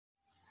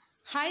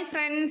Hi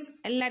friends,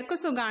 എല്ലാവർക്കും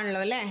സുഖമാണല്ലോ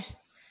അല്ലേ?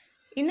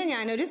 ഇന്ന്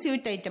ഞാനൊരു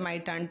സ്വീറ്റ് ഐറ്റം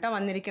ആയിട്ടാണ് കേട്ടോ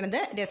വന്നിരിക്കുന്നത്.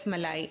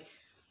 രസ്മലായി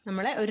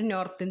നമ്മളെ ഒരു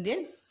നോർത്ത് ഇന്ത്യൻ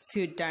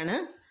സ്വീറ്റാണ്.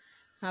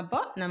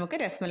 അപ്പോൾ നമുക്ക്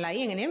രസ്മലായി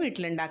എങ്ങനെയാണ്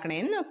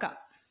വീട്ടിലുണ്ടാക്കണേന്ന് നോക്കാം.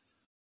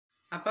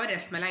 അപ്പോൾ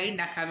രസ്മലായി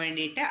ഉണ്ടാക്കാൻ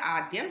വേണ്ടിയിട്ട്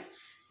ആദ്യം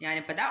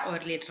ഞാനിപ്പോൾ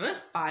 1 ലിറ്റർ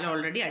പാൽ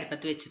ഓൾറെഡി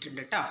അടുപ്പത്ത്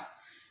വെച്ചിട്ടുണ്ട് കേട്ടോ.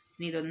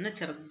 ഇനി ഇതൊന്ന്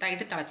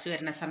ചെറുതായിട്ട് തിളച്ച്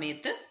വരുന്ന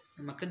സമയത്ത്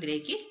നമുക്ക്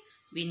ഇതിലേക്ക്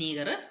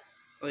വിനീഗർ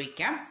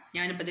ഒഴിക്കാം.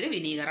 ഞാനിപ്പോൾ ഇതിൽ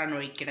വിനീഗറാണ്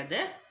ഒഴിക്കണത്.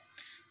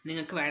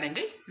 നിങ്ങൾക്ക്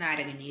വേണമെങ്കിൽ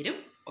നാരങ്ങ നീരും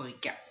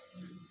ഒഴിക്കാം.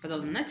 അപ്പോൾ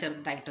ഇതൊന്ന്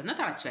ചെറുതായിട്ടൊന്ന്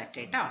തിളച്ച് വരട്ടെ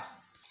കേട്ടോ.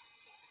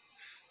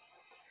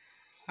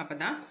 അപ്പോൾ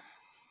ഇതാ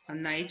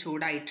നന്നായി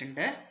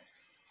ചൂടായിട്ടുണ്ട്.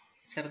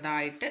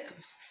 ചെറുതായിട്ട്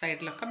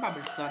സൈഡിലൊക്കെ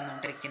ബബിൾസ്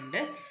വന്നുകൊണ്ടിരിക്കുന്നുണ്ട്.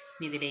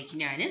 ഇനി ഇതിലേക്ക്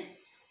ഞാൻ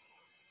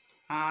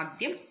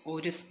ആദ്യം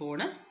 1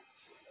 സ്പൂണ്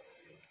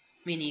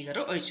വിനീഗർ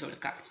ഒഴിച്ചു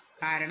കൊടുക്കാം.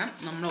 കാരണം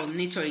നമ്മൾ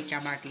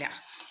ഒന്നിച്ചൊഴിക്കാൻ പാടില്ല.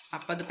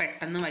 അപ്പോൾ അത്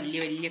പെട്ടെന്ന്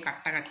വലിയ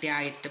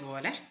കട്ടയായിട്ട്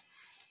പോലെ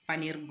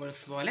പനീർ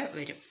ബോൾസ് പോലെ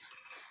വരും.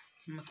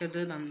 നമുക്കിത്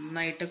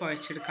നന്നായിട്ട്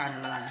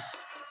കുഴച്ചെടുക്കാനുള്ളതാണ്.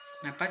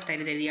 അപ്പോൾ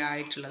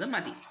തരിതരിയായിട്ടുള്ളത്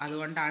മതി.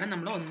 അതുകൊണ്ടാണ്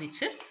നമ്മൾ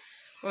ഒന്നിച്ച്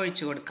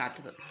ഒഴിച്ചു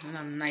കൊടുക്കാത്തത്.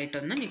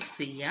 നന്നായിട്ടൊന്ന് മിക്സ്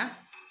ചെയ്യുക.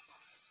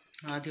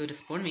 ആദ്യം 1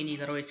 സ്പൂൺ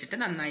വിനീഗർ ഒഴിച്ചിട്ട്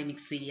നന്നായി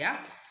മിക്സ് ചെയ്യുക.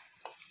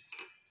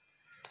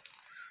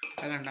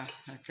 അത് കണ്ടോ,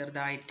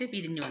 ചെറുതായിട്ട്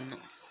പിരിഞ്ഞു വന്നു,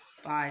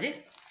 പാല്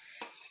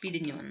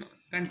പിരിഞ്ഞു വന്നു,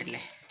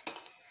 കണ്ടില്ലേ?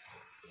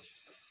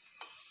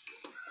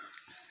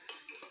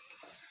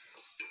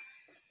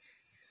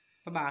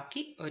 അപ്പോൾ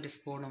ബാക്കി 1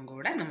 സ്പൂണും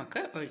കൂടെ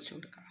നമുക്ക് ഒഴിച്ചു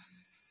കൊടുക്കാം.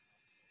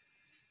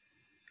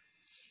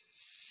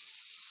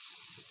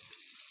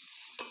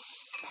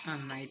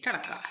 നന്നായിട്ട്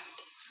ഇളക്കുക.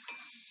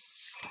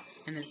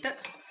 എന്നിട്ട്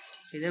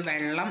ഇത്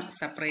വെള്ളം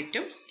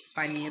സെപ്പറേറ്റും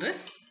പനീർ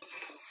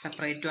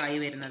സെപ്പറേറ്റും ആയി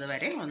വരുന്നത്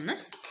വരെ ഒന്ന്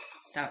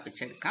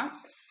തിളപ്പിച്ചെടുക്കാം.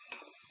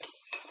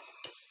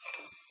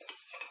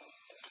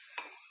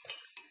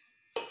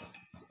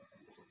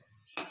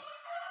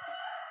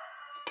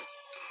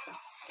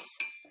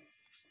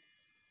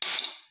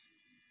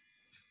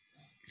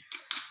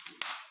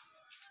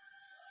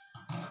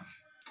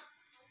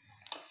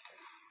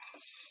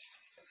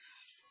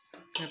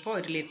 ഇപ്പോൾ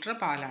 1 ലിറ്റർ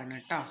പാലാണ്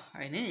കേട്ടോ.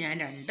 അതിന് ഞാൻ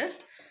 2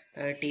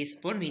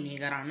 ടീസ്പൂൺ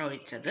വിനീഗറാണ്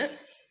ഒഴിച്ചത്.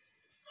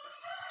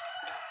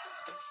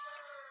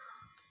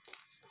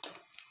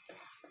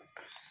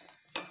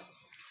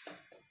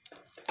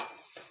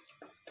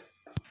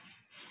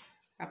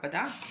 അപ്പോൾ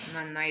ഇതാ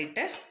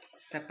നന്നായിട്ട്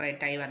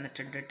സെപ്പറേറ്റായി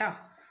വന്നിട്ടുണ്ട് കേട്ടോ.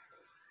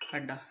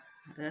 കണ്ടോ,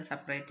 അത്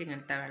സെപ്പറേറ്റ്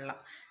ഇങ്ങനത്തെ വെള്ളം.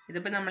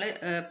 ഇതിപ്പോൾ നമ്മൾ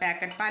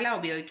പാക്കറ്റ് പാലാണ്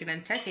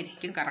ഉപയോഗിക്കണമെന്ന് വെച്ചാൽ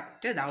ശരിക്കും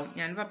കറക്റ്റ് ഇതാവും.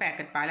 ഞാനിപ്പോൾ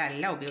പാക്കറ്റ്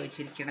പാലല്ല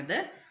ഉപയോഗിച്ചിരിക്കണത്.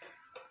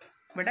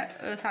 ഇവിടെ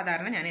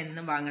സാധാരണ ഞാൻ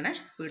എന്നും വാങ്ങണ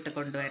വീട്ടിൽ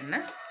കൊണ്ടുവരുന്ന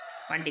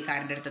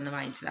വണ്ടിക്കാരൻ്റെ അടുത്തുനിന്ന്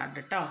വാങ്ങിച്ചതാണ്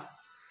കേട്ടോ.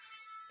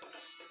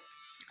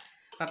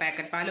 അപ്പോൾ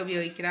പാക്കറ്റ് പാൽ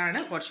ഉപയോഗിക്കുന്നതാണ്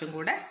കുറച്ചും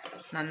കൂടെ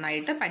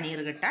നന്നായിട്ട് പനീർ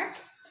കിട്ടാൻ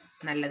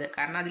നല്ലത്.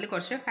 കാരണം അതിൽ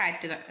കുറച്ച്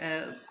ഫാറ്റ്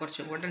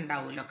കുറച്ചും കൂടെ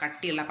ഉണ്ടാവുമല്ലോ,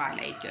 കട്ടിയുള്ള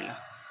പാലായിരിക്കുമല്ലോ,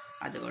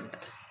 അതുകൊണ്ട്.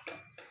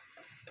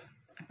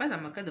 അപ്പോൾ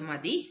നമുക്കത്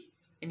മതി.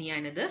 ഇനി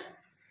ഞാനിത്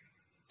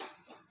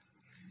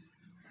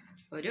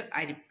ഒരു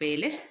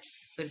അരിപ്പയിൽ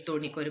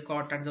ഒരു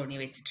കോട്ടൺ തുണി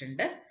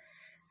വെച്ചിട്ടുണ്ട്.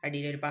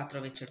 അടിയിലൊരു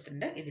പാത്രം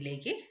വെച്ചെടുത്തിട്ടുണ്ട്.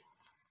 ഇതിലേക്ക്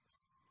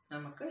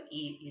നമുക്ക്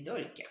ഇത്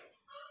ഒഴിക്കാം.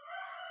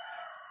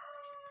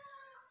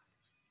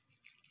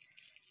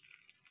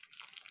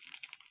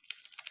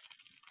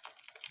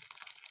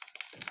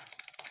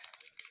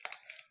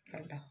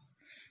 കണ്ടോ,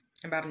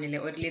 ഞാൻ പറഞ്ഞില്ലേ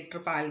 1 ലിറ്റർ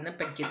പാലിന്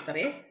ഇപ്പം എനിക്ക്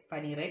ഇത്രേ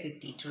പനീറേ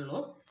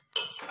കിട്ടിയിട്ടുള്ളൂ.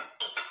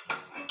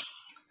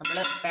 നമ്മൾ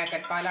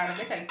പാക്കറ്റ്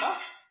പാലാണെങ്കിൽ ചിലപ്പോൾ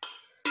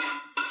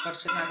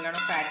കുറച്ച്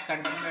നല്ലോണം ഫാറ്റ്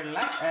കണ്ടന്റുള്ള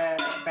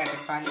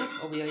പാക്കറ്റ് പാൽ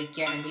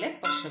ഉപയോഗിക്കുകയാണെങ്കിൽ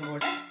കുറച്ചും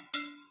കൂടെ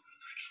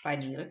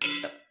പനീർ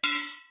കിട്ടും.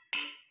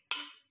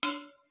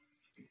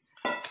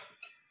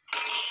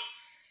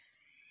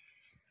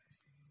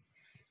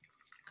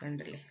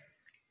 കണ്ടില്ലേ?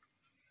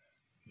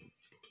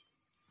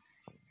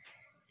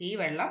 ഈ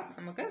വെള്ളം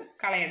നമുക്ക്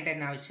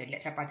കളയേണ്ടെന്ന് ആവശ്യമില്ല.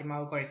 ചപ്പാത്തി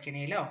മാവ്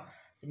കുഴക്കണേലോ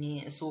ഇനി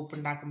സൂപ്പ്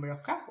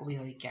ഉണ്ടാക്കുമ്പോഴൊക്കെ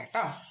ഉപയോഗിക്കാം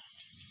കേട്ടോ.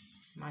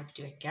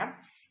 മാറ്റി വയ്ക്കാം.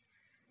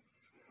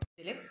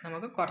 ഇതിൽ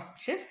നമുക്ക്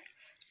കുറച്ച്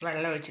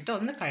വെള്ളം ഒഴിച്ചിട്ട്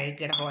ഒന്ന്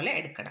കഴുകിട പോലെ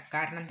എടുക്കണം.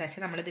 കാരണം എന്താ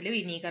വെച്ചാൽ നമ്മളിതിൽ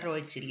വിനീഗർ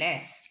ഒഴിച്ചില്ലേ,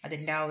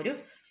 അതിൻ്റെ ആ ഒരു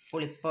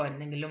പുളിപ്പോ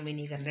എന്തെങ്കിലും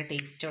വിനീഗറിൻ്റെ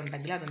ടേസ്റ്റോ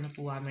ഉണ്ടെങ്കിൽ അതൊന്ന്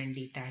പോകാൻ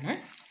വേണ്ടിയിട്ടാണ്.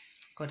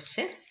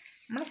 കുറച്ച്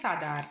നമ്മൾ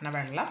സാധാരണ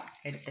വെള്ളം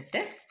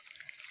എടുത്തിട്ട്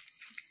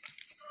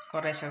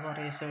കുറേശ്ശെ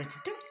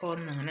ഒഴിച്ചിട്ട്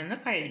ഒന്നിങ്ങനെ ഒന്ന്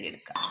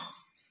കഴുകിയെടുക്കാം.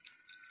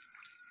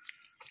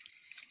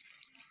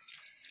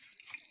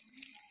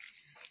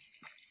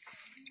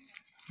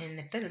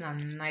 എന്നിട്ട് ഇത്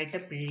നന്നായിട്ട്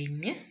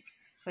പിഴിഞ്ഞ്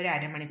ഒരു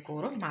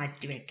അരമണിക്കൂർ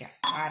മാറ്റി വയ്ക്കാം.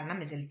 കാരണം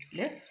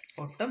ഇതിൽ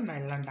ഒട്ടും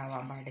വെള്ളം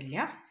ഉണ്ടാവാൻ പാടില്ല.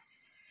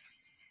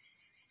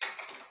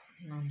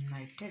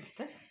 നന്നായിട്ട്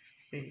എടുത്ത്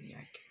പിഴിഞ്ഞ്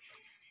വയ്ക്കാം.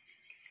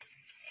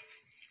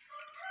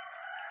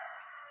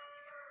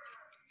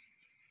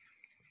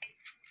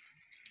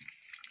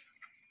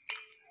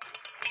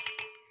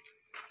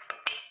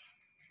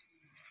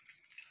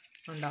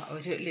 ഉണ്ടോ,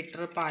 1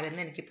 ലിറ്റർ പാലിൽ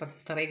നിന്ന് എനിക്കിപ്പോൾ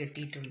ഇത്രേ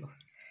കിട്ടിയിട്ടുള്ളൂ.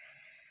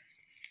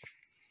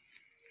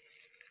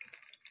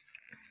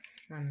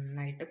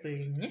 നന്നായിട്ട്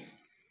പിഴിഞ്ഞ്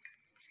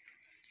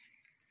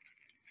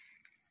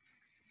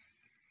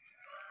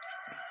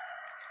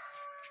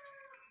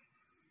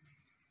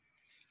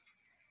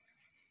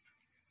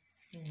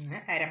ഇങ്ങനെ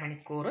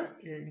അരമണിക്കൂർ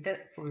ഇതിൻ്റെ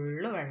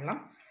ഫുള്ള് വെള്ളം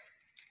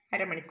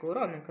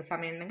അരമണിക്കൂറോ നിങ്ങൾക്ക്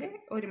സമയം ഉണ്ടെങ്കിൽ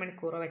 1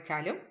 മണിക്കൂറോ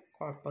വെച്ചാലും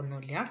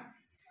കുഴപ്പമൊന്നുമില്ല.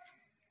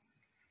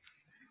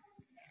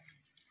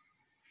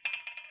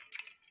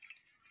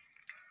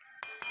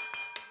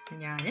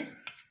 ഞാൻ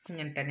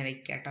ഇങ്ങനെ തന്നെ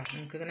വെക്കാം കേട്ടോ.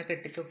 നിങ്ങൾക്ക് ഇങ്ങനെ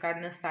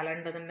കെട്ടിത്തൂക്കാൻ സ്ഥലം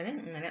ഉണ്ടെന്നുണ്ടെങ്കിൽ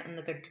ഇങ്ങനെ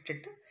ഒന്ന്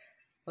കെട്ടിട്ടിട്ട്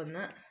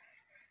ഒന്ന്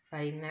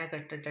ഇങ്ങനെ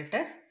കെട്ടിട്ടിട്ട്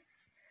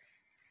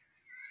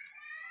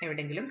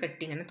എവിടെയെങ്കിലും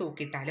കെട്ടി ഇങ്ങനെ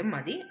തൂക്കിയിട്ടാലും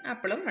മതി.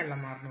 അപ്പോഴും വെള്ളം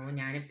മാറുന്നു പോകും.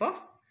 ഞാനിപ്പോൾ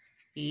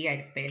ഈ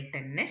അരിപ്പയിൽ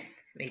തന്നെ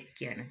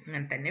വയ്ക്കുകയാണ്,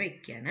 ഇങ്ങനെ തന്നെ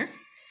വയ്ക്കുകയാണ്.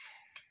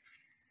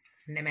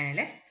 ഇതിൻ്റെ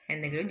മേലെ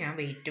എന്തെങ്കിലും ഞാൻ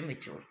വെയിറ്റും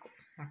വെച്ച് കൊടുക്കും.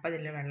 അപ്പോൾ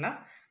ഇതിൽ വെള്ളം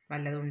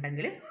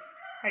വല്ലതുണ്ടെങ്കിൽ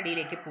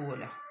അടിയിലേക്ക്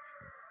പോവുമല്ലോ.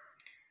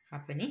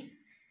 അപ്പം ഇനി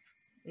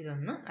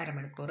ഇതൊന്ന്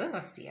അരമണിക്കൂർ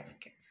റെസ്റ്റ് ചെയ്യാൻ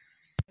വയ്ക്കാം.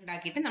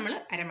 ഉണ്ടാക്കിയിട്ട് നമ്മൾ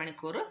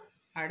അരമണിക്കൂർ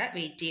അവിടെ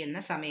വെയിറ്റ് ചെയ്യുന്ന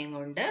സമയം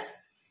കൊണ്ട്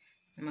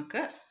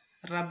നമുക്ക്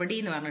റബ്ഡി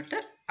എന്ന് പറഞ്ഞിട്ട്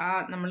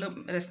നമ്മൾ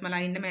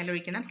രസ്മലായിൻ്റെ മേലെ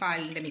ഒഴിക്കണ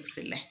പാലിൻ്റെ മിക്സ്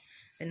ഇല്ലേ,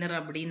 അതിന്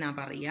റബ്ഡി എന്നാണ്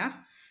പറയുക.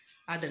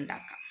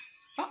 അതുണ്ടാക്കാം.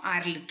 അപ്പോൾ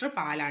 1/2 ലിറ്റർ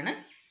പാലാണ്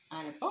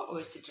ഞാനിപ്പോൾ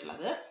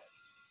ഒഴിച്ചിട്ടുള്ളത്.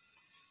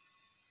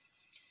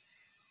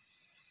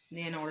 ഇത്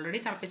ഞാൻ ഓൾറെഡി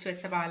തിളപ്പിച്ച്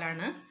വെച്ച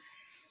പാലാണ്,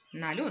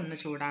 എന്നാലും ഒന്ന്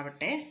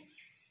ചൂടാവട്ടെ.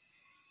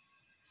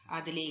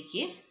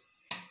 അതിലേക്ക്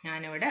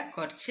ഞാനിവിടെ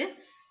കുറച്ച്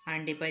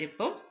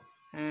അണ്ടിപ്പരിപ്പും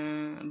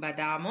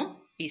ബദാമും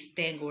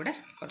പിസ്തയും കൂടെ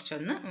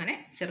കുറച്ചൊന്ന് അങ്ങനെ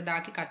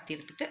ചെറുതാക്കി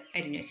കത്തിയെടുത്തിട്ട്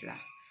അരിഞ്ഞു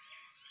വെച്ചതാണ്.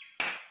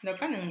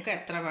 ഇതൊക്കെ നിങ്ങൾക്ക്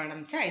എത്ര വേണം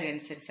വെച്ചാൽ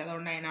അതിനനുസരിച്ച്,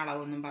 അതുകൊണ്ട് അതിന്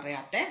അളവൊന്നും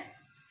പറയാത്ത.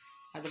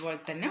 അതുപോലെ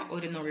തന്നെ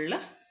ഒരു നുള്ള്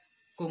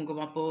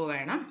കുങ്കുമപ്പൂവ്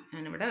വേണം.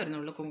 ഞാനിവിടെ ഒരു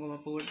നുള്ള്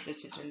കുങ്കുമപ്പൂവ് എടുത്ത്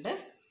വെച്ചിട്ടുണ്ട്.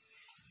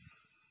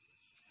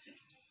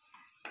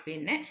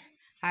 പിന്നെ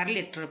 1/2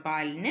 ലിറ്റർ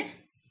പാലിന്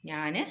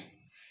ഞാൻ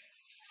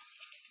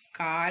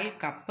 1/4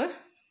 കപ്പ്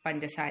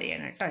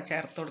പഞ്ചസാരയാണ് കേട്ടോ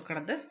ചേർത്ത്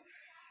കൊടുക്കണത്.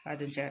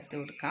 അതും ചേർത്ത്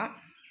കൊടുക്കാം.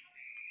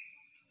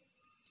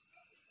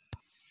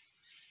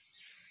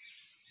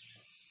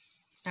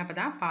 അപ്പോൾ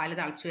ദാ പാല്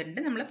തിളച്ച്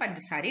വരുന്നുണ്ട്. നമ്മൾ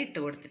പഞ്ചസാര ഇട്ട്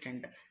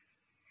കൊടുത്തിട്ടുണ്ട്,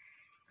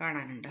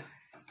 കാണാനുണ്ട്.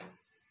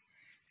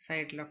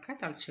 സൈഡിലൊക്കെ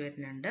തിളച്ച്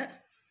വരുന്നുണ്ട്.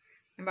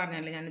 ഞാൻ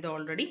പറഞ്ഞല്ലോ, ഞാനിത്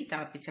ഓൾറെഡി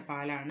തിളപ്പിച്ച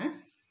പാലാണ്.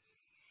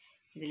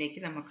 ഇതിലേക്ക്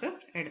നമുക്ക്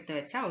എടുത്ത്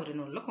വെച്ച ഒരു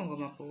നുള്ളു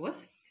കുങ്കുമപ്പൂവ്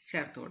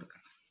ചേർത്ത്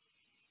കൊടുക്കാം.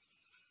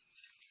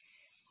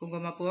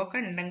 കുങ്കുമപ്പൂവൊക്കെ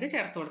ഉണ്ടെങ്കിൽ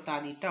ചേർത്ത് കൊടുത്താൽ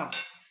മതി കേട്ടോ.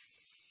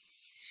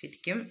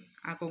 ശരിക്കും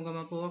ആ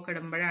കുങ്കുമപ്പൂവൊക്കെ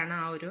ഇടുമ്പോഴാണ്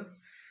ആ ഒരു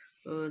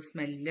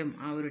സ്മെല്ലും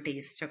ആ ഒരു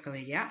ടേസ്റ്റൊക്കെ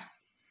വരിക.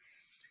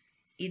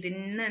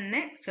 ഇതിന് തന്നെ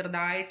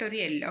ചെറുതായിട്ടൊരു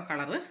യെല്ലോ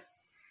കളറ്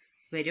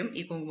വരും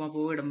ഈ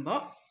കുങ്കുമപ്പൂവ് ഇടുമ്പോൾ.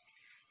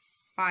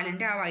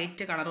 പാലിൻ്റെ ആ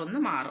വൈറ്റ് കളറൊന്ന്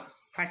മാറും.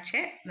 പക്ഷേ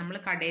നമ്മൾ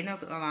കടയിൽ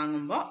നിന്ന്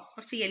വാങ്ങുമ്പോൾ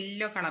കുറച്ച്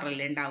യെല്ലോ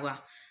കളറല്ലേ ഉണ്ടാവുക.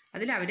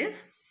 അതിലവർ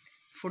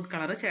ഫുഡ്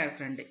കളറ്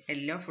ചേർക്കുന്നുണ്ട്,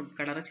 യെല്ലോ ഫുഡ്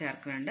കളറ്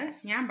ചേർക്കുന്നുണ്ട്.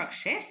 ഞാൻ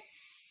പക്ഷേ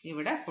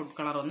ഇവിടെ ഫുഡ്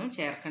കളറൊന്നും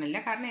ചേർക്കണില്ല,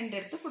 കാരണം എൻ്റെ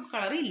അടുത്ത് ഫുഡ്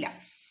കളർ ഇല്ല.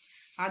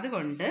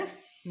 അതുകൊണ്ട്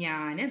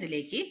ഞാൻ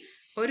ഇതിലേക്ക്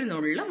ഒരു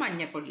നുള്ളു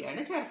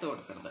മഞ്ഞൾപ്പൊടിയാണ് ചേർത്ത്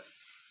കൊടുക്കുന്നത്.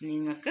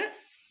 നിങ്ങൾക്ക്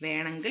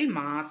വേണമെങ്കിൽ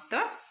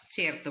മാത്രം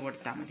ചേർത്ത്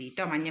കൊടുത്താൽ മതി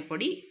കേട്ടോ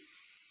മഞ്ഞൾപ്പൊടി.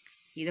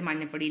 ഇത്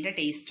മഞ്ഞൾപ്പൊടിയുടെ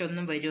ടേസ്റ്റ്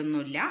ഒന്നും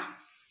വരുമൊന്നുമില്ല,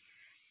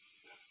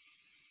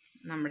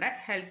 നമ്മുടെ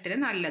ഹെൽത്തിന്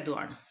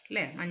നല്ലതുമാണ്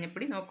അല്ലേ.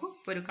 മഞ്ഞൾപ്പൊടി നോക്കൂ,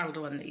 ഇപ്പോൾ ഒരു കളർ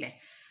വന്നില്ലേ.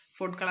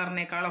 ഫുഡ്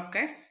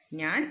കളറിനേക്കാളൊക്കെ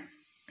ഞാൻ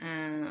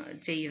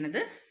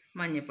ചെയ്യണത്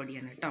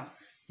മഞ്ഞൾപ്പൊടിയാണ് കേട്ടോ.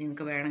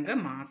 നിങ്ങൾക്ക് വേണമെങ്കിൽ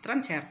മാത്രം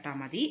ചേർത്താൽ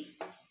മതി.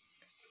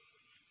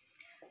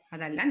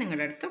 അതല്ല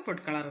നിങ്ങളുടെ അടുത്ത്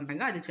ഫുഡ് കളർ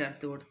ഉണ്ടെങ്കിൽ അത്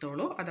ചേർത്ത്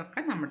കൊടുത്തോളൂ, അതൊക്കെ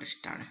നമ്മുടെ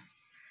ഇഷ്ടമാണ്.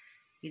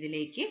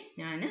 ഇതിലേക്ക്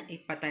ഞാൻ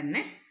ഇപ്പം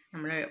തന്നെ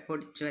നമ്മൾ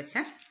പൊടിച്ചു വെച്ച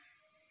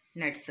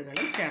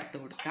നട്ട്സുകളും ചേർത്ത്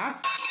കൊടുക്കാം.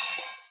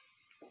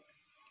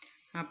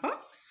 അപ്പോൾ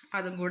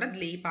അതും കൂടെ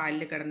ഇതിൽ ഈ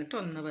പാലിൽ കിടന്നിട്ട്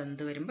ഒന്ന്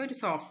വെന്ത് വരുമ്പോൾ ഒരു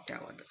സോഫ്റ്റ്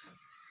ആവും അത്.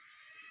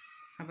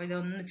 അപ്പോൾ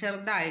ഇതൊന്ന്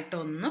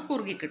ചെറുതായിട്ടൊന്ന്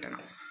കുറുകി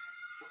കിട്ടണം.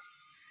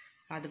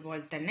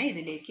 അതുപോലെ തന്നെ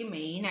ഇതിലേക്ക്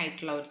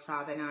മെയിനായിട്ടുള്ള ഒരു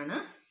സാധനമാണ്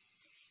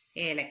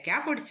ഏലക്ക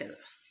പൊടിച്ചത്.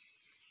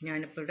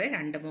 ഞാനിപ്പോൾ ഇവിടെ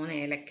 2-3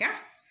 ഏലക്ക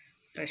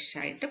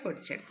ഫ്രഷായിട്ട്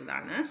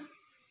പൊടിച്ചെടുത്തതാണ്.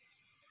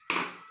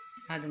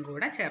 അതും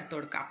കൂടെ ചേർത്ത്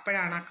കൊടുക്കുക.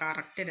 അപ്പോഴാണ് ആ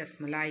കറക്റ്റ്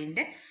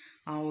രസ്മലായിൻ്റെ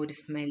ആ ഒരു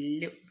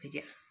സ്മെല്ല്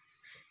വരിക.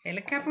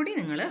 ഏലക്കാപ്പൊടി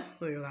നിങ്ങൾ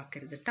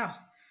ഒഴിവാക്കരുത് കേട്ടോ,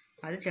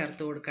 അത്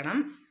ചേർത്ത് കൊടുക്കണം.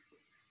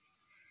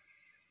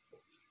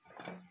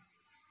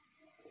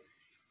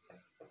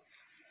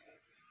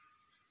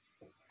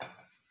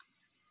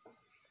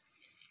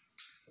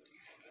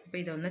 അപ്പോൾ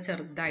ഇതൊന്ന്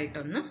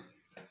ചെറുതായിട്ടൊന്ന്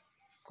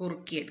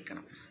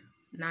കുറുക്കിയെടുക്കണം.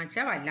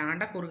 എന്നുവെച്ചാൽ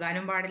വല്ലാണ്ട്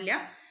കുറുകാനും പാടില്ല.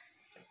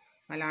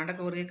 വല്ലാണ്ട്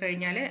കുറുകി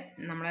കഴിഞ്ഞാൽ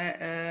നമ്മൾ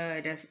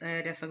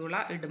രസഗുള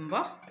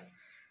ഇടുമ്പോൾ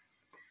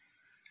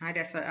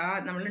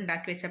നമ്മൾ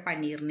ഉണ്ടാക്കി വെച്ച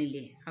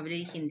പനീറിനില്ലേ, അവർ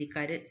ഈ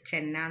ഹിന്ദിക്കാർ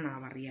ചെന്ന എന്നാണ്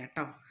പറയുക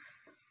കേട്ടോ.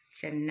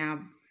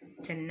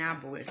 ചെന്ന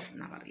ബോൾസ്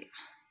എന്നാണ് പറയുക.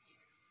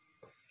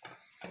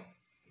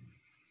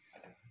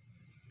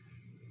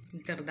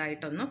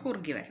 ചെറുതായിട്ടൊന്ന്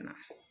കുറുകി വരണം.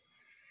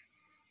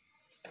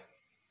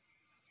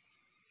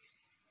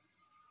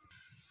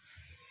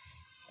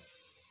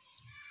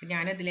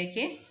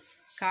 ഞാനതിലേക്ക്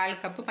 1/4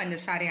 കപ്പ്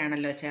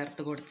പഞ്ചസാരയാണല്ലോ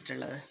ചേർത്ത്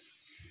കൊടുത്തിട്ടുള്ളത്.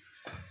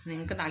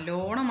 നിങ്ങൾക്ക്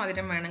നല്ലോണം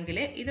മധുരം വേണമെങ്കിൽ,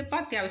 ഇതിപ്പോൾ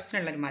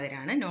അത്യാവശ്യത്തിനുള്ളൊരു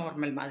മധുരമാണ്,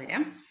 നോർമൽ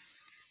മധുരം.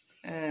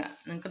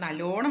 നിങ്ങൾക്ക്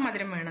നല്ലോണം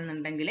മധുരം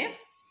വേണമെന്നുണ്ടെങ്കിൽ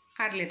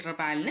 1/2 ലിറ്റർ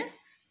പാലിന്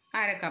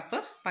 1/2 കപ്പ്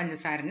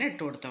പഞ്ചസാരനെ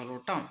ഇട്ട് കൊടുത്തോളൂ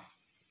കേട്ടോ.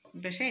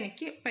 പക്ഷേ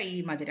എനിക്ക് ഇപ്പം ഈ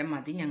മധുരം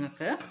മതി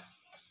ഞങ്ങൾക്ക്.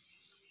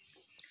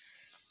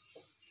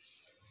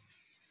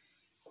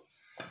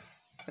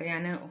 അപ്പോൾ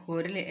ഞാൻ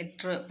 1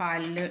 ലിറ്റർ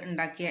പാലിൽ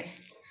ഉണ്ടാക്കിയ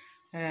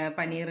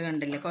പനീർ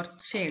കണ്ടില്ലേ,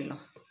 കുറച്ചേ ഉള്ളൂ.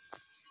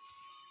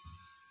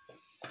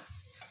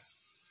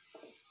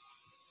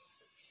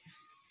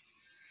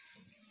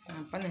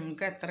 അപ്പം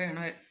നിങ്ങൾക്ക്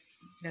എത്രയാണോ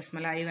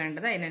രസ്മലായി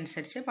വേണ്ടത്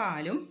അതിനനുസരിച്ച്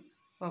പാലും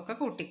ഒക്കെ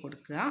കൂട്ടി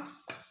കൊടുക്കുക.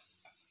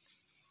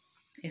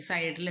 ഈ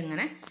സൈഡിൽ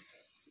ഇങ്ങനെ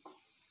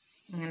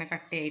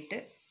കട്ടിയായിട്ട്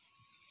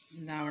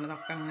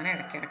ഇതാവണതൊക്കെ ഇങ്ങനെ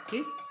ഇടയ്ക്കിടയ്ക്ക്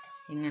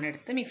ഇങ്ങനെ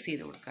എടുത്ത് മിക്സ്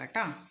ചെയ്ത് കൊടുക്കുക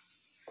കേട്ടോ.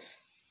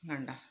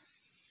 കണ്ടോ?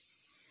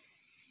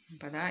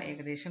 അപ്പോൾ അതാ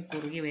ഏകദേശം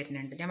കുറുകി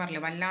വരുന്നുണ്ട്. ഞാൻ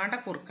പറഞ്ഞില്ല വല്ലാണ്ട്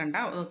കുറുക്കണ്ട,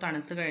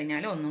 തണുത്ത്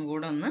കഴിഞ്ഞാൽ ഒന്നും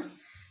കൂടെ ഒന്ന്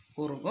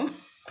കുറുകും.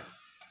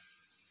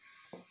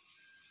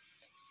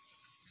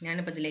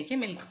 ഞാനിപ്പോൾ ഇതിലേക്ക്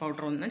മിൽക്ക്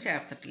പൗഡർ ഒന്നും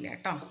ചേർത്തിട്ടില്ല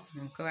കേട്ടോ.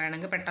 നമുക്ക്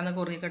വേണമെങ്കിൽ പെട്ടെന്ന്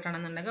കുറുകി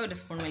കിട്ടണമെന്നുണ്ടെങ്കിൽ 1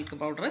 സ്പൂൺ മിൽക്ക്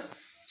പൗഡർ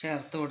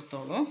ചേർത്ത്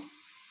കൊടുത്തോളൂ.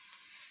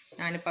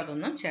 ഞാനിപ്പോൾ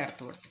അതൊന്നും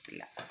ചേർത്ത്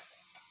കൊടുത്തിട്ടില്ല.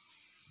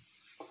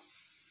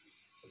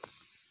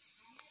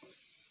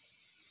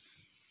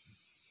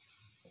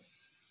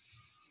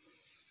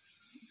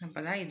 അപ്പോൾ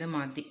അതാ ഇത്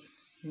മതി.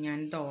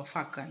 ഞാനിത്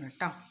ഓഫാക്കുകയാണ്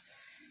കേട്ടോ.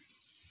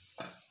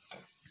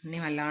 ഇനി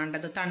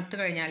വല്ലാണ്ടത് തണുത്ത്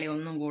കഴിഞ്ഞാലേ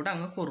ഒന്നും കൂടെ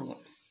അങ്ങ് കുറുകും.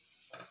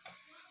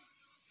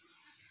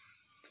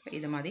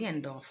 ഇത് മതി,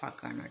 ഞാനിത്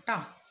ഓഫാക്കുകയാണ് കേട്ടോ.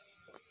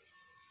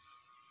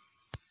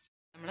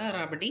 നമ്മൾ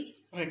റബഡി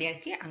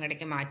റെഡിയാക്കി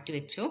അങ്ങോട്ടേക്ക് മാറ്റി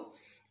വെച്ചു.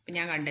 ഇപ്പം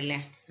ഞാൻ കണ്ടില്ലേ,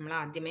 നമ്മൾ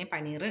ആദ്യമേ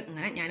പനീർ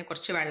ഇങ്ങനെ ഞാൻ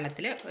കുറച്ച്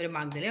വെള്ളത്തിൽ ഒരു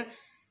മഗ്ഗിൽ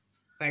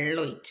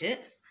വെള്ളം ഒഴിച്ച്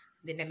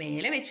ഇതിൻ്റെ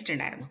മേലെ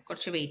വെച്ചിട്ടുണ്ടായിരുന്നു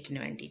കുറച്ച് വെയിറ്റിന്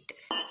വേണ്ടിയിട്ട്.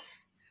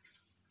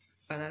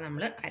 അപ്പോൾ അതാ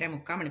നമ്മൾ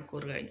 1/4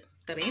 മണിക്കൂർ കഴിഞ്ഞു.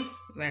 ഇത്രയും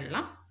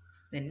വെള്ളം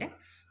ഇതിൻ്റെ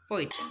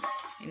പോയിട്ടുണ്ട്.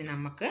 ഇനി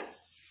നമുക്ക്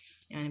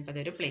ഞാനിപ്പോൾ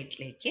അതൊരു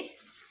പ്ലേറ്റിലേക്ക്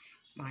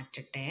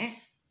മാറ്റട്ടെ.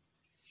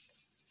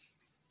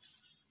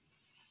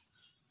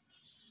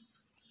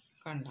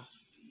 കണ്ടോ?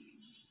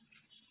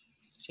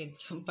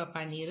 ശരിക്കും ഇപ്പോൾ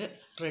പനീർ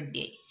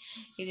റെഡിയായി.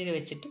 ഇതിൽ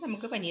വെച്ചിട്ട്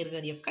നമുക്ക് പനീർ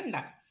കറിയൊക്കെ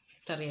ഉണ്ടാക്കാം.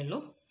 ഇത്രയേ ഉള്ളൂ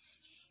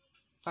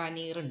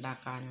പനീർ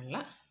ഉണ്ടാക്കാനുള്ള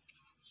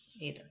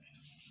ഇത്.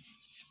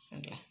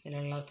 ഉണ്ടല്ലേ,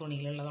 ഇതിലുള്ള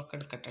തുണിയിലുള്ളതൊക്കെ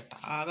എടുക്കട്ടെ കേട്ടോ.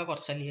 ആകെ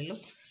കുറച്ചല്ലേ ഉള്ളൂ.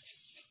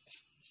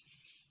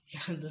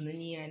 അതൊന്ന്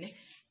ഞാൻ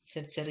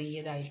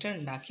ചെറിയതായിട്ട്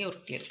ഉണ്ടാക്കി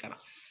ഉരുട്ടിയെടുക്കണം.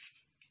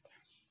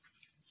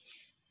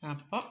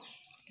 അപ്പോൾ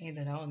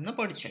ഇതാ ഒന്ന്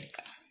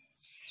പൊടിച്ചെടുക്കാം.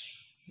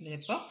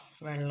 ഇതിലിപ്പോൾ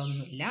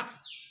വെള്ളമൊന്നുമില്ല.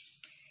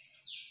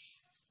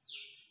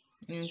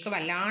 നിങ്ങൾക്ക്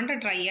വല്ലാണ്ട്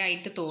ഡ്രൈ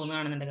ആയിട്ട്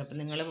തോന്നുകയാണെന്നുണ്ടെങ്കിൽ അപ്പോൾ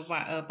നിങ്ങൾ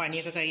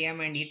പണിയൊക്കെ കഴിയാൻ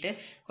വേണ്ടിയിട്ട്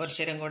കുറച്ച്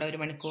നേരം കൂടെ 1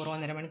 മണിക്കൂറോ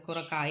 1.5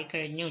 മണിക്കൂറൊക്കെ ആയി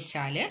കഴിഞ്ഞ്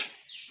വെച്ചാൽ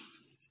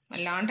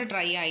വല്ലാണ്ട്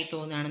ഡ്രൈ ആയി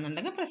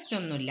തോന്നുകയാണെന്നുണ്ടെങ്കിൽ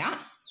പ്രശ്നമൊന്നുമില്ല.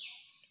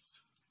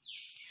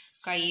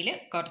 കയ്യിൽ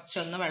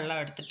കുറച്ചൊന്ന് വെള്ളം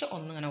എടുത്തിട്ട്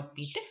ഒന്നിങ്ങനെ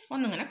ഒപ്പിയിട്ട്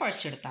ഒന്നിങ്ങനെ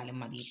കുഴച്ചെടുത്താലും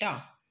മതി കേട്ടോ.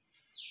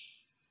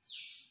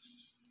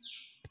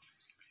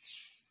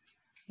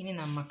 ഇനി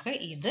നമുക്ക്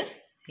ഇത്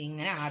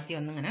ഇങ്ങനെ ആദ്യം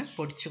ഒന്നിങ്ങനെ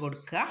പൊടിച്ചു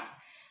കൊടുക്കുക.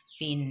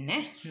 പിന്നെ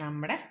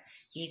നമ്മുടെ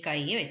ഈ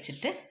കൈ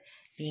വെച്ചിട്ട്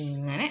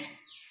ഇങ്ങനെ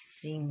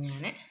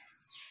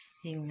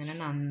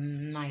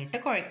നന്നായിട്ട്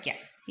കുഴയ്ക്കുക.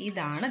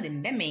 ഇതാണ്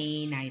ഇതിൻ്റെ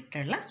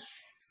മെയിനായിട്ടുള്ള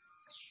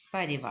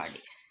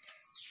പരിപാടി.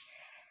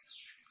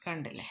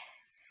 കണ്ടില്ലേ?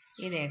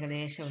 ഇത്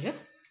ഏകദേശം ഒരു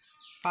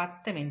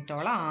 10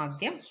 മിനിറ്റോളം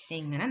ആദ്യം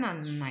ഇങ്ങനെ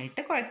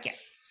നന്നായിട്ട് കുഴയ്ക്കുക.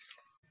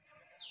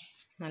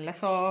 നല്ല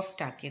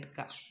സോഫ്റ്റാക്കി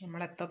എടുക്കുക. നമ്മൾ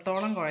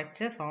എത്രത്തോളം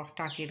കുഴച്ച്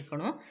സോഫ്റ്റാക്കി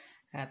എടുക്കണോ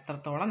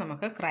അത്രത്തോളം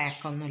നമുക്ക്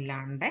ക്രാക്കൊന്നും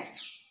ഇല്ലാണ്ട്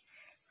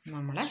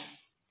നമ്മൾ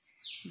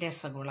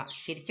രസഗുള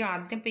ശരിക്കും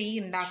ആദ്യം ഇപ്പോൾ ഈ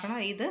ഉണ്ടാക്കണ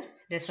ഇത്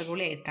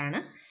രസഗുളയായിട്ടാണ്.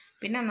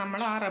 പിന്നെ നമ്മൾ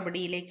ആ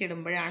റബഡിയിലേക്ക്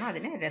ഇടുമ്പോഴാണ്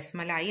അതിന്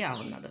രസ്മലായി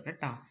ആവുന്നത്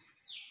കേട്ടോ.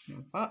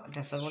 അപ്പോൾ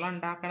രസഗുള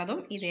ഉണ്ടാക്കണതും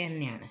ഇത്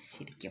തന്നെയാണ്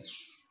ശരിക്കും.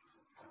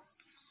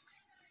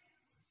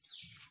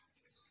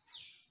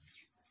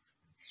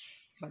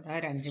 അപ്പോൾ അതാ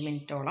 5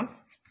 മിനിറ്റോളം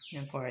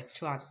ഞാൻ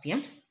കുഴച്ചു ആദ്യം.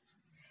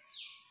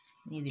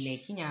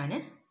 ഇതിലേക്ക് ഞാൻ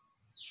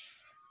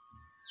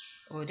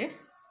 1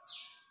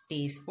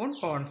 ടീസ്പൂൺ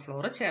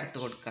കോൺഫ്ലോർ ചേർത്ത്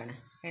കൊടുക്കുകയാണ്.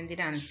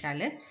 എന്തിനാണെന്ന്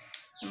വെച്ചാൽ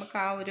നമുക്ക്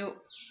ആ ഒരു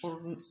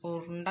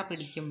ഉരുണ്ട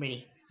പിടിക്കുമ്പോഴേ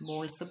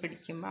ബോൾസ്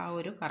പിടിക്കുമ്പോൾ ആ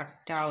ഒരു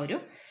കറക്റ്റ് ആ ഒരു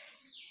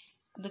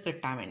ഇത്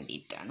കിട്ടാൻ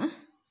വേണ്ടിയിട്ടാണ്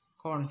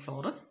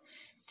കോൺഫ്ലോർ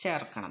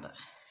ചേർക്കണത്.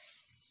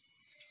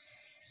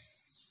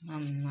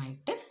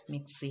 നന്നായിട്ട്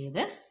മിക്സ്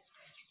ചെയ്ത്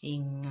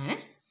ഇങ്ങനെ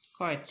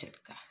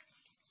കുഴച്ചെടുക്കുക.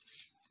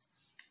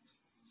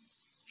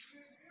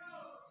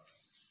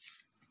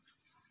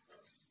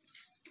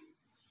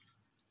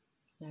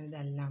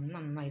 ഇതെല്ലാം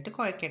നന്നായിട്ട്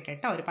കുഴക്കട്ടെ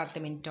കേട്ടോ, ഒരു 10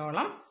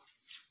 മിനിറ്റോളം.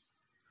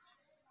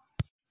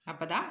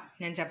 അപ്പോൾ ദാ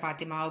ഞാൻ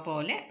ചപ്പാത്തി മാവ്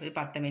പോലെ ഒരു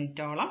 10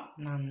 മിനിറ്റോളം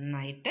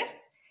നന്നായിട്ട്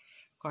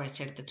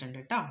കുഴച്ചെടുത്തിട്ടുണ്ട്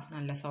കേട്ടോ.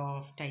 നല്ല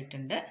സോഫ്റ്റ്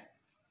ആയിട്ടുണ്ട്.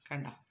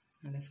 കണ്ടോ?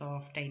 നല്ല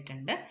സോഫ്റ്റ്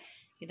ആയിട്ടുണ്ട്.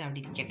 ഇതവിടെ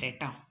ഇരിക്കട്ടെ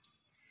കേട്ടോ,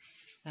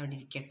 ഇതവിടെ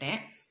ഇരിക്കട്ടെ.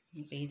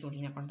 ഇപ്പോൾ ഈ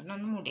തുണിനെ കൊണ്ടുതന്നെ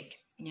ഒന്ന്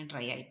മൂടിയേക്കാം, ഞാൻ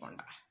ഡ്രൈ ആയി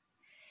പോണ്ട.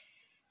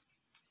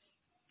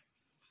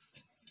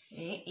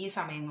 ഈ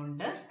സമയം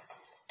കൊണ്ട്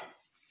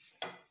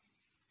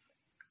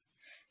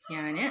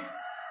ഞാൻ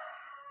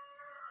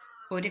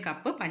 1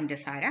 കപ്പ്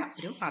പഞ്ചസാര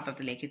ഒരു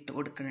പാത്രത്തിലേക്ക് ഇട്ട്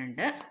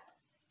കൊടുക്കുന്നുണ്ട്.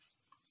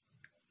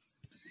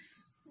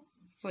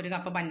 1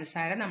 കപ്പ്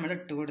പഞ്ചസാര നമ്മൾ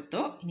ഇട്ട്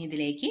കൊടുത്തു. ഇനി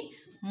ഇതിലേക്ക്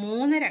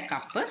 3.5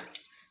 കപ്പ്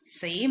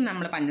സെയിം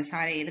നമ്മൾ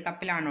പഞ്ചസാര ഏത്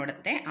കപ്പിലാണോ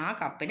എടുത്തത് ആ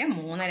കപ്പിന്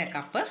 3.5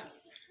 കപ്പ്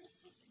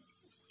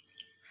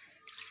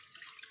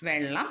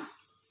വെള്ളം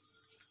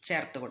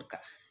ചേർത്ത്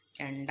കൊടുക്കുക.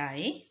 2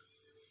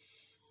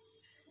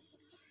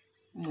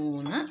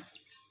 3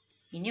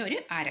 ഇനി ഒരു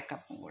 1/2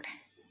 കപ്പും കൂടെ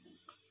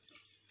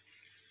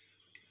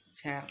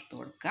ചേർത്ത്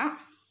കൊടുക്കുക.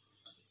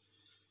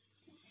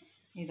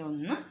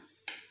 ഇതൊന്ന്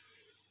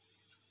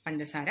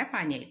പഞ്ചസാര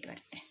പാനിയായിട്ട്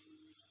വരട്ടെ.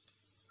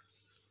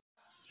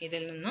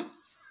 ഇതിൽ നിന്നും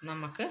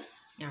നമുക്ക്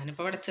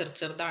ഞാനിപ്പോൾ ഇവിടെ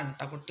ചെറുതാണ്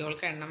കേട്ടോ,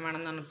 കുട്ടികൾക്ക് എണ്ണം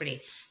വേണമെന്ന് പറഞ്ഞപ്പോഴേ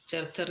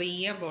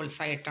ചെറിയ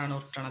ബോൾസായിട്ടാണ്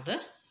ഉരുട്ടണത്.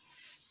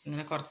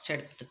 ഇങ്ങനെ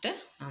കുറച്ചെടുത്തിട്ട്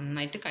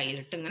നന്നായിട്ട്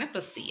കയ്യിലിട്ട് ഇങ്ങനെ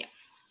പ്രസ് ചെയ്യാം.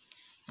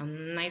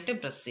 നന്നായിട്ട്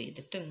പ്രസ്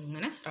ചെയ്തിട്ട്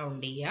ഇങ്ങനെ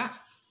റൗണ്ട്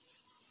ചെയ്യുക.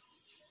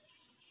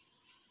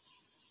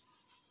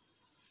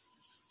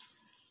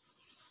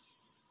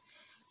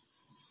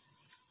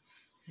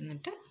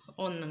 എന്നിട്ട്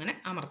ഒന്നിങ്ങനെ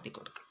അമർത്തി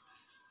കൊടുക്കുക.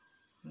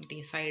 എന്നിട്ട്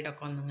ഈ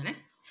സൈഡൊക്കെ ഒന്നിങ്ങനെ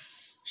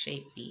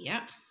ഷേപ്പ്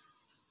ചെയ്യുക.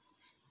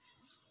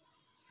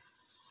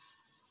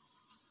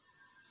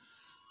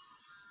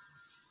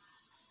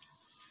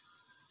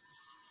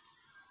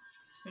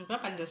 ഇപ്പോൾ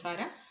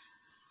പഞ്ചസാര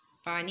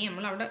പാനി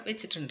നമ്മൾ അവിടെ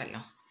വെച്ചിട്ടുണ്ടല്ലോ,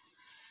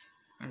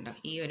 ഉണ്ടോ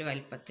ഈ ഒരു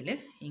വലിപ്പത്തിൽ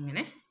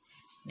ഇങ്ങനെ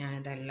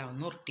ഞാനിതെല്ലാം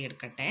ഒന്ന്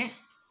ഉരുട്ടിയെടുക്കട്ടെ.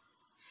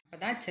 അപ്പോൾ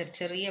അതാ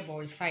ചെറിയ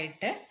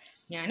ബോൾസായിട്ട്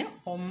ഞാൻ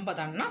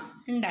 9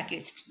 ഉണ്ടാക്കി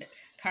വെച്ചിട്ടുണ്ട്.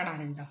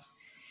 കാണാനുണ്ടോ?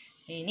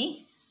 ഇനി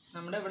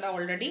നമ്മുടെ ഇവിടെ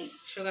ഓൾറെഡി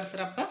ഷുഗർ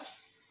സിറപ്പ്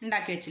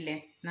ഉണ്ടാക്കി വെച്ചില്ലേ,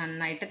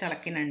 നന്നായിട്ട്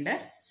തിളയ്ക്കുന്നുണ്ട്.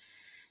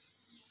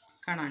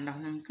 കാണാനുണ്ടോ?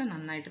 നിങ്ങൾക്ക്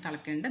നന്നായിട്ട്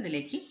തിളയ്ക്കുന്നുണ്ട്.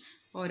 ഇതിലേക്ക്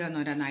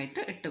ഓരോന്നോരോന്നായിട്ട്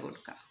ഇട്ട്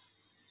കൊടുക്കുക.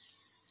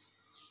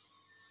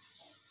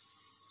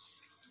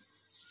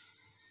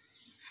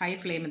 ഹൈ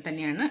ഫ്ലെയിമിൽ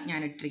തന്നെയാണ്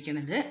ഞാൻ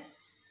ഇട്ടിരിക്കുന്നത്.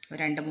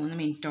 2-3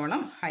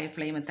 മിനിറ്റോളം ഹൈ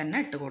ഫ്ലെയിമിൽ തന്നെ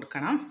ഇട്ട്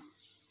കൊടുക്കണം.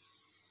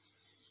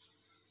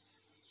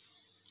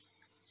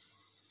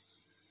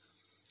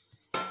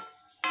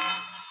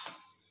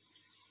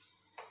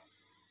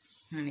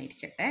 അങ്ങനെ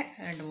ഇരിക്കട്ടെ.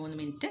 2-3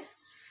 മിനിറ്റ്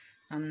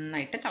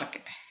നന്നായിട്ട്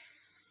തിളക്കട്ടെ.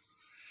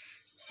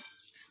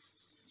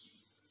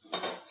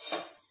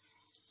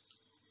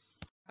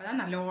 അപ്പോൾ അതാ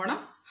നല്ലോണം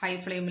ഹൈ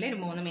ഫ്ലെയിമിൽ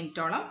 3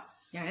 മിനിറ്റോളം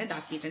ഞാൻ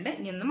ഇതാക്കിയിട്ടുണ്ട്.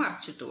 ഇനി ഒന്ന്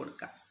മറിച്ചിട്ട്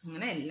കൊടുക്കുക.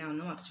 അങ്ങനെ എല്ലാം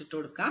ഒന്ന് മറിച്ചിട്ട്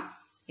കൊടുക്കുക.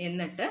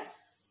 എന്നിട്ട്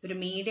ഒരു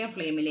മീഡിയം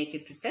ഫ്ലെയിമിലേക്ക്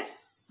ഇട്ടിട്ട്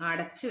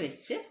അടച്ച്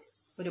വെച്ച്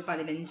ഒരു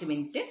 15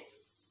 മിനിറ്റ്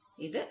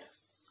ഇത്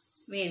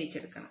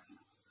വേവിച്ചെടുക്കണം.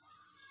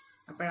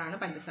 അപ്പോഴാണ്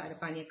പഞ്ചസാര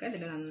പാനിയൊക്കെ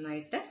ഇതിൽ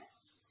നന്നായിട്ട്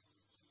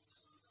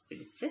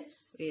പിടിച്ച്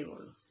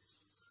വേവുള്ളൂ.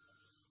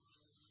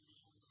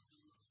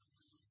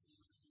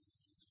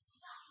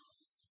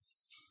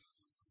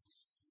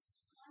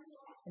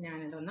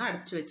 ഞാനിതൊന്ന്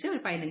അടച്ചു വെച്ച് ഒരു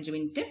 15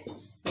 മിനിറ്റ്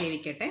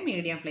വേവിക്കട്ടെ.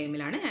 മീഡിയം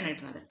ഫ്ലെയിമിലാണ് ഞാൻ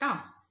ഇടുന്നത് കേട്ടോ.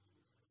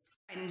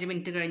 15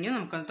 മിനിറ്റ് കഴിഞ്ഞു.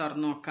 നമുക്കൊന്ന്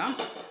തുറന്നു നോക്കാം.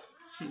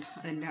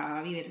 അതിൻ്റെ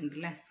ആവി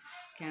വരുന്നുണ്ടല്ലേ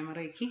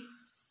ക്യാമറയ്ക്ക്.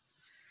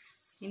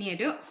 ഇനി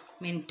ഒരു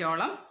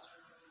മിനിറ്റോളം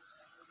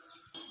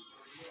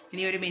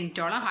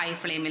ഹൈ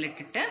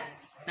ഫ്ലെയിമിലിട്ടിട്ട്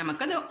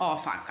നമുക്കത്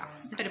ഓഫാക്കാം.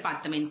 എന്നിട്ടൊരു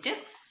 10 മിനിറ്റ്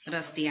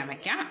റെസ്റ്റ് ചെയ്യാൻ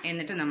വയ്ക്കാം.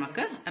 എന്നിട്ട്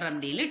നമുക്ക്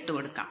റബ്ഡിയിൽ ഇട്ട്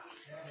കൊടുക്കാം.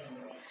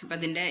 അപ്പം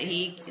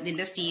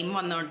ഇതിൻ്റെ സ്റ്റീം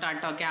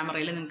വന്നോട്ടോ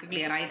ക്യാമറയിൽ നിങ്ങൾക്ക്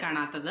ക്ലിയറായി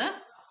കാണാത്തത്.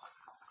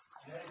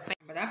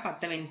 അപ്പോൾ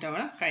 10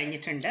 മിനിറ്റോളം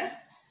കഴിഞ്ഞിട്ടുണ്ട്.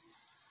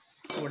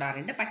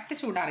 ചൂടാറിയിട്ട് പറ്റ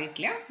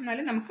ചൂടാറിയിട്ടില്ല,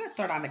 എന്നാലും നമുക്ക്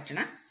തൊടാൻ പറ്റണ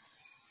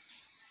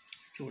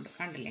ചൂട്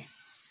കണ്ടില്ലേ.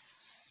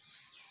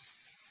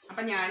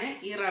 അപ്പം ഞാൻ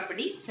ഈ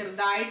റബ്ഡി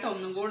ചെറുതായിട്ട്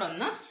ഒന്നും കൂടെ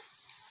ഒന്ന്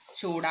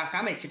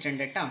ചൂടാക്കാൻ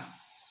വെച്ചിട്ടുണ്ട് കേട്ടോ.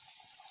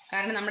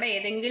 കാരണം നമ്മുടെ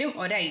ഏതെങ്കിലും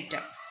ഒരു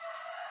ഐറ്റം,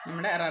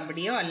 നമ്മുടെ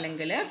റബ്ഡിയോ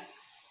അല്ലെങ്കിൽ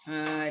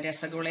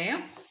രസഗുളയോ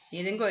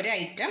ഏതെങ്കിലും ഒരു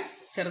ഐറ്റം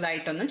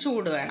ചെറുതായിട്ടൊന്ന്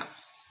ചൂട് വേണം.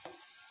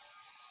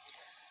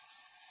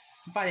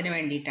 അപ്പോൾ അതിന്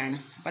വേണ്ടിയിട്ടാണ്.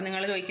 അപ്പം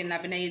നിങ്ങൾ ചോദിക്കുന്ന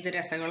പിന്നെ ഇത്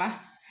രസഗുള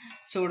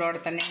ചൂടോടെ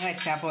തന്നെ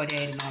വെച്ചാൽ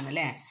പോരായിരുന്നു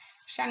എന്നല്ലേ.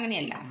 പക്ഷെ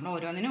അങ്ങനെയല്ല, നമ്മൾ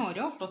ഓരോന്നിനും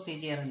ഓരോ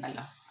പ്രൊസീജിയർ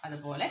ഉണ്ടല്ലോ,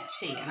 അതുപോലെ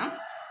ചെയ്യണം.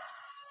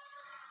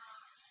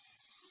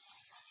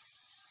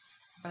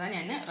 അപ്പോൾ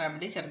ഞാൻ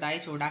റബ്ഡി ചെറുതായി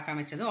ചൂടാക്കാൻ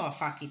വെച്ചത്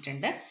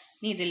ഓഫാക്കിയിട്ടുണ്ട്.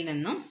 ഇനി ഇതിൽ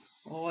നിന്നും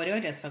ഓരോ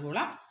രസഗുള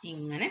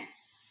ഇങ്ങനെ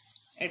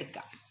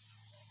എടുക്കാം.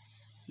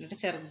 എന്നിട്ട്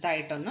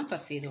ചെറുതായിട്ടൊന്ന്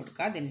പ്രസ് ചെയ്ത്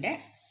കൊടുക്കുക. അതിൻ്റെ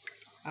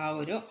ആ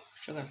ഒരു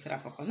ഷുഗർ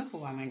സിറപ്പൊക്കെ ഒന്ന്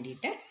പോകാൻ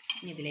വേണ്ടിയിട്ട്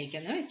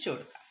ഇതിലേക്കൊന്ന് വെച്ച്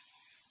കൊടുക്കുക.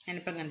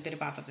 ഞാനിപ്പോൾ ഇങ്ങനത്തെ ഒരു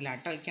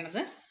പാത്രത്തിലാട്ടോ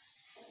വയ്ക്കണത്.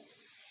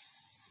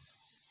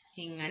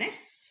 ഇങ്ങനെ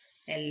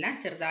എല്ലാം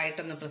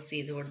ചെറുതായിട്ടൊന്ന് പ്രസ്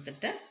ചെയ്ത്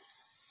കൊടുത്തിട്ട്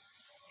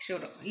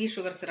ഈ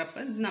ഷുഗർ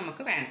സിറപ്പ്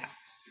നമുക്ക് വേണ്ട.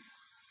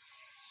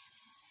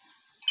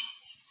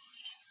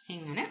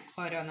 ഇങ്ങനെ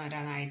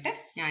ഓരോന്നോരോന്നായിട്ട്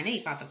ഞാൻ ഈ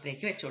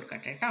പാത്രത്തിലേക്ക് വെച്ച്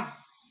കൊടുക്കട്ടെ കേട്ടോ.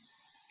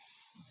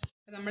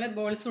 നമ്മൾ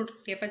ബോൾസ്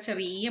ഉരുട്ടിയപ്പോൾ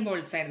ചെറിയ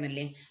ബോൾസ്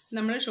ആയിരുന്നില്ലേ,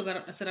 നമ്മൾ ഷുഗർ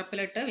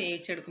സിറപ്പിലിട്ട്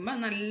വേവിച്ചെടുക്കുമ്പോൾ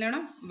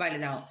നല്ലോണം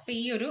വലുതാവും. അപ്പോൾ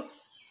ഈ ഒരു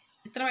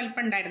ഇത്ര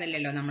വലിപ്പം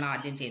ഉണ്ടായിരുന്നില്ലല്ലോ നമ്മൾ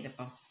ആദ്യം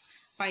ചെയ്തപ്പോൾ.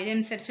 അപ്പോൾ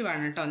അതിനനുസരിച്ച്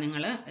വേണം കേട്ടോ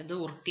നിങ്ങൾ ഇത്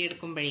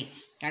ഉരുട്ടിയെടുക്കുമ്പോഴേ.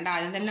 അല്ലാണ്ട്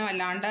ആദ്യം തന്നെ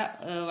വല്ലാണ്ട്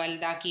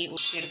വലുതാക്കി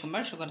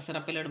ഉരുട്ടിയെടുക്കുമ്പോൾ ഷുഗർ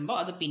സിറപ്പിലിടുമ്പോൾ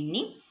അത്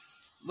പിന്നെയും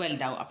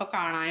വലുതാവും. അപ്പോൾ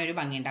കാണാനൊരു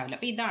ഭംഗി ഉണ്ടാവില്ല.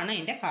 അപ്പോൾ ഇതാണ്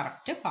അതിൻ്റെ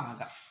കറക്റ്റ്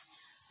പാകം.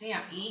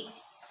 ഈ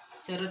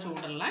ചെറു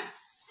ചൂടുള്ള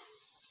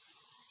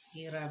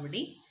ഈ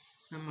റബ്ഡി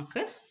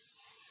നമുക്ക്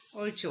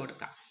ഒഴിച്ചു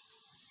കൊടുക്കാം.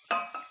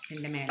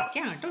 ഇതിൻ്റെ മേലേക്ക്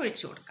അങ്ങോട്ട്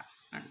ഒഴിച്ചു കൊടുക്കാം.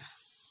 കണ്ടോ?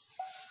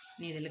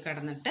 ഇനി ഇതിൽ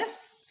കിടന്നിട്ട്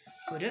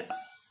ഒരു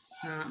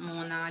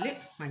 3-4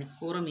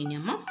 മണിക്കൂർ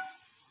മിനിമം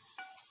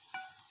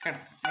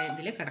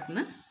ഇതിൽ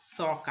കിടന്ന്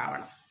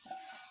സോക്കാവണം.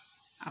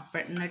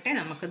 എന്നിട്ടേ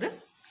നമുക്കിത്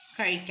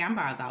കഴിക്കാൻ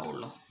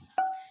പാകാവുള്ളൂ.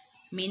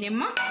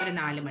 മിനിമം ഒരു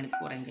 4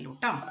 മണിക്കൂറെങ്കിലും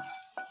കേട്ടോ.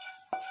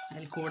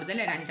 അതിൽ കൂടുതൽ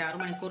ഒരു 5-6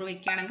 മണിക്കൂർ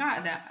വയ്ക്കുകയാണെങ്കിൽ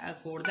അത്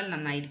കൂടുതൽ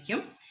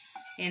നന്നായിരിക്കും.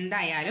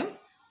 എന്തായാലും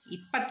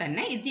ഇപ്പം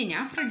തന്നെ ഇത്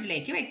ഞാൻ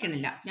ഫ്രിഡ്ജിലേക്ക്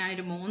വെക്കണില്ല.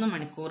 ഞാനൊരു 3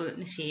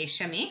 മണിക്കൂറിന്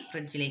ശേഷമേ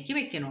ഫ്രിഡ്ജിലേക്ക്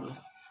വെക്കണുള്ളൂ.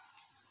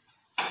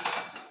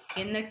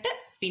 എന്നിട്ട്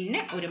പിന്നെ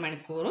 1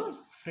 മണിക്കൂർ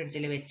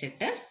ഫ്രിഡ്ജിൽ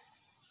വെച്ചിട്ട്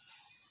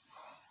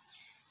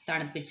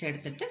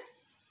തണുപ്പിച്ചെടുത്തിട്ട്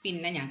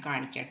പിന്നെ ഞാൻ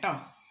കാണിക്കാം കേട്ടോ.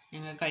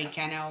 ഞങ്ങൾ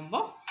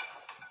കഴിക്കാനാവുമ്പോൾ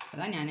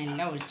അതാ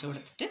ഞാനെല്ലാം ഒഴിച്ചു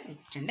കൊടുത്തിട്ട്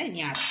വെച്ചിട്ടുണ്ട്.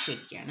 ഇനി അടച്ചു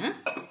വയ്ക്കുകയാണ്.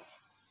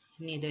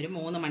 ഇനി ഇതൊരു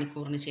 3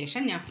 മണിക്കൂറിന്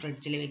ശേഷം ഞാൻ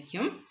ഫ്രിഡ്ജിൽ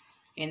വെക്കും.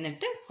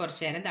 എന്നിട്ട്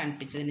കുറച്ച് നേരം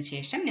തണുപ്പിച്ചതിന്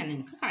ശേഷം ഞാൻ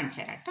നിങ്ങൾക്ക് കാണിച്ചു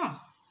തരാം കേട്ടോ.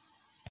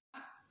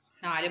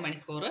 4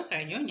 മണിക്കൂർ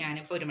കഴിഞ്ഞു.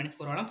 ഞാനിപ്പോൾ 1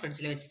 മണിക്കൂറോളം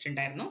ഫ്രിഡ്ജിൽ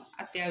വെച്ചിട്ടുണ്ടായിരുന്നു.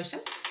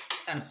 അത്യാവശ്യം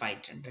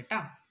തണുപ്പായിട്ടുണ്ട് കേട്ടോ.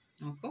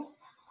 നോക്കൂ,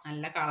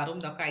 നല്ല കളറും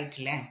ഇതൊക്കെ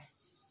ആയിട്ടില്ലേ.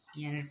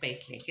 ഞാനൊരു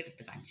പ്ലേറ്റിലേക്ക്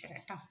എടുത്ത് കാണിച്ചു തരാം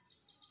കേട്ടോ.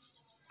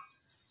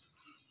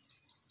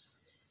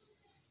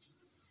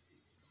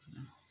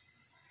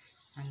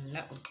 നല്ല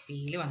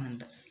വൃത്തിയിൽ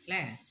വന്നിട്ടുണ്ട് അല്ലേ.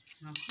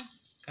 നമുക്ക്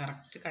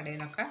കറക്റ്റ് കടയിൽ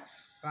നിന്നൊക്കെ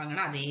വാങ്ങണ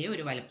അതേ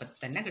ഒരു വലുപ്പത്തിൽ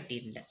തന്നെ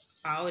കിട്ടിയിട്ടുണ്ട്.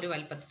 ആ ഒരു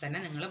വലുപ്പത്തിൽ തന്നെ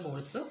നിങ്ങൾ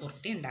ബോൾസ്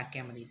ഉരുട്ടി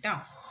ഉണ്ടാക്കിയാൽ മതി കേട്ടോ.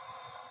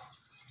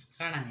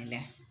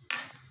 കാണാനില്ലേ?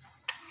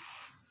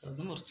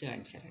 ഒന്ന് മുറിച്ച്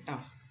കാണിച്ചു തരാം കേട്ടോ.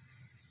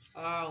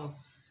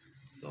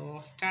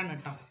 സോഫ്റ്റാണ്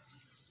കേട്ടോ.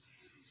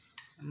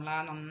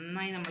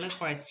 നന്നായി നമ്മൾ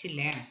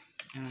കുഴച്ചില്ലേ.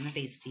 ഒന്ന്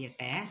ടേസ്റ്റ്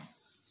ചെയ്യട്ടെ.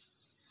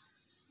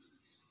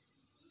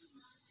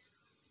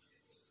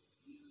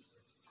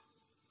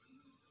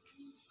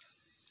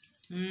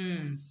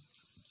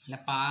 നല്ല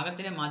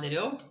പാകത്തിന്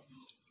മധുരവും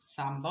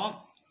സംഭവം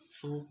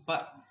സൂപ്പർ.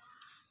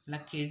 നല്ല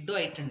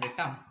കിഡുമായിട്ടുണ്ട്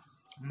കേട്ടോ.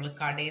 നമ്മൾ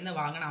കടയിൽ നിന്ന്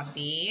വാങ്ങണ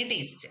അതേ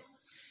ടേസ്റ്റ്.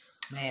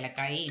 നമ്മൾ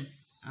ഏലക്കായും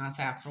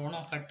സാഫ്രോണും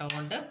ഒക്കെ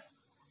ഇട്ടുകൊണ്ട്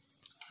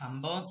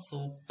സംഭവം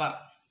സൂപ്പർ.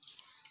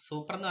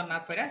 സൂപ്പർ എന്ന്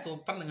പറഞ്ഞാൽ പോരാ,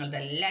 സൂപ്പർ.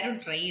 നിങ്ങളിതെല്ലാവരും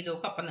ട്രൈ ചെയ്ത്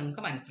നോക്കും. അപ്പം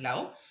നിങ്ങൾക്ക്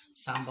മനസ്സിലാവും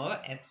സംഭവം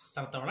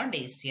എത്രത്തോളം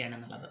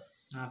ടേസ്റ്റിയാണെന്നുള്ളത്.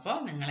 അപ്പോൾ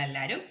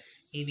നിങ്ങളെല്ലാവരും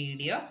ഈ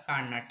വീഡിയോ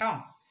കാണണം കേട്ടോ.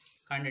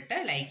 കണ്ടിട്ട്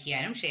ലൈക്ക്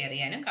ചെയ്യാനും ഷെയർ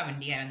ചെയ്യാനും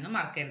കമൻറ്റ് ചെയ്യാനൊന്നും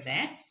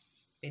മറക്കരുതേ.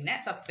 പിന്നെ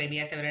സബ്സ്ക്രൈബ്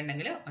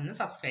ചെയ്യാത്തവരുണ്ടെങ്കിൽ ഒന്ന്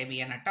സബ്സ്ക്രൈബ്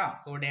ചെയ്യണം കേട്ടോ.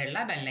 കൂടെയുള്ള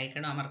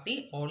ബെല്ലൈക്കൺ അമർത്തി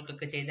ഓൾ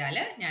ക്ലിക്ക് ചെയ്താൽ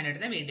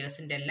ഞാനിടുന്ന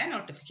വീഡിയോസിൻ്റെ എല്ലാ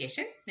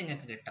നോട്ടിഫിക്കേഷൻ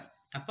നിങ്ങൾക്ക് കിട്ടും.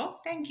 അപ്പോൾ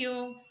താങ്ക്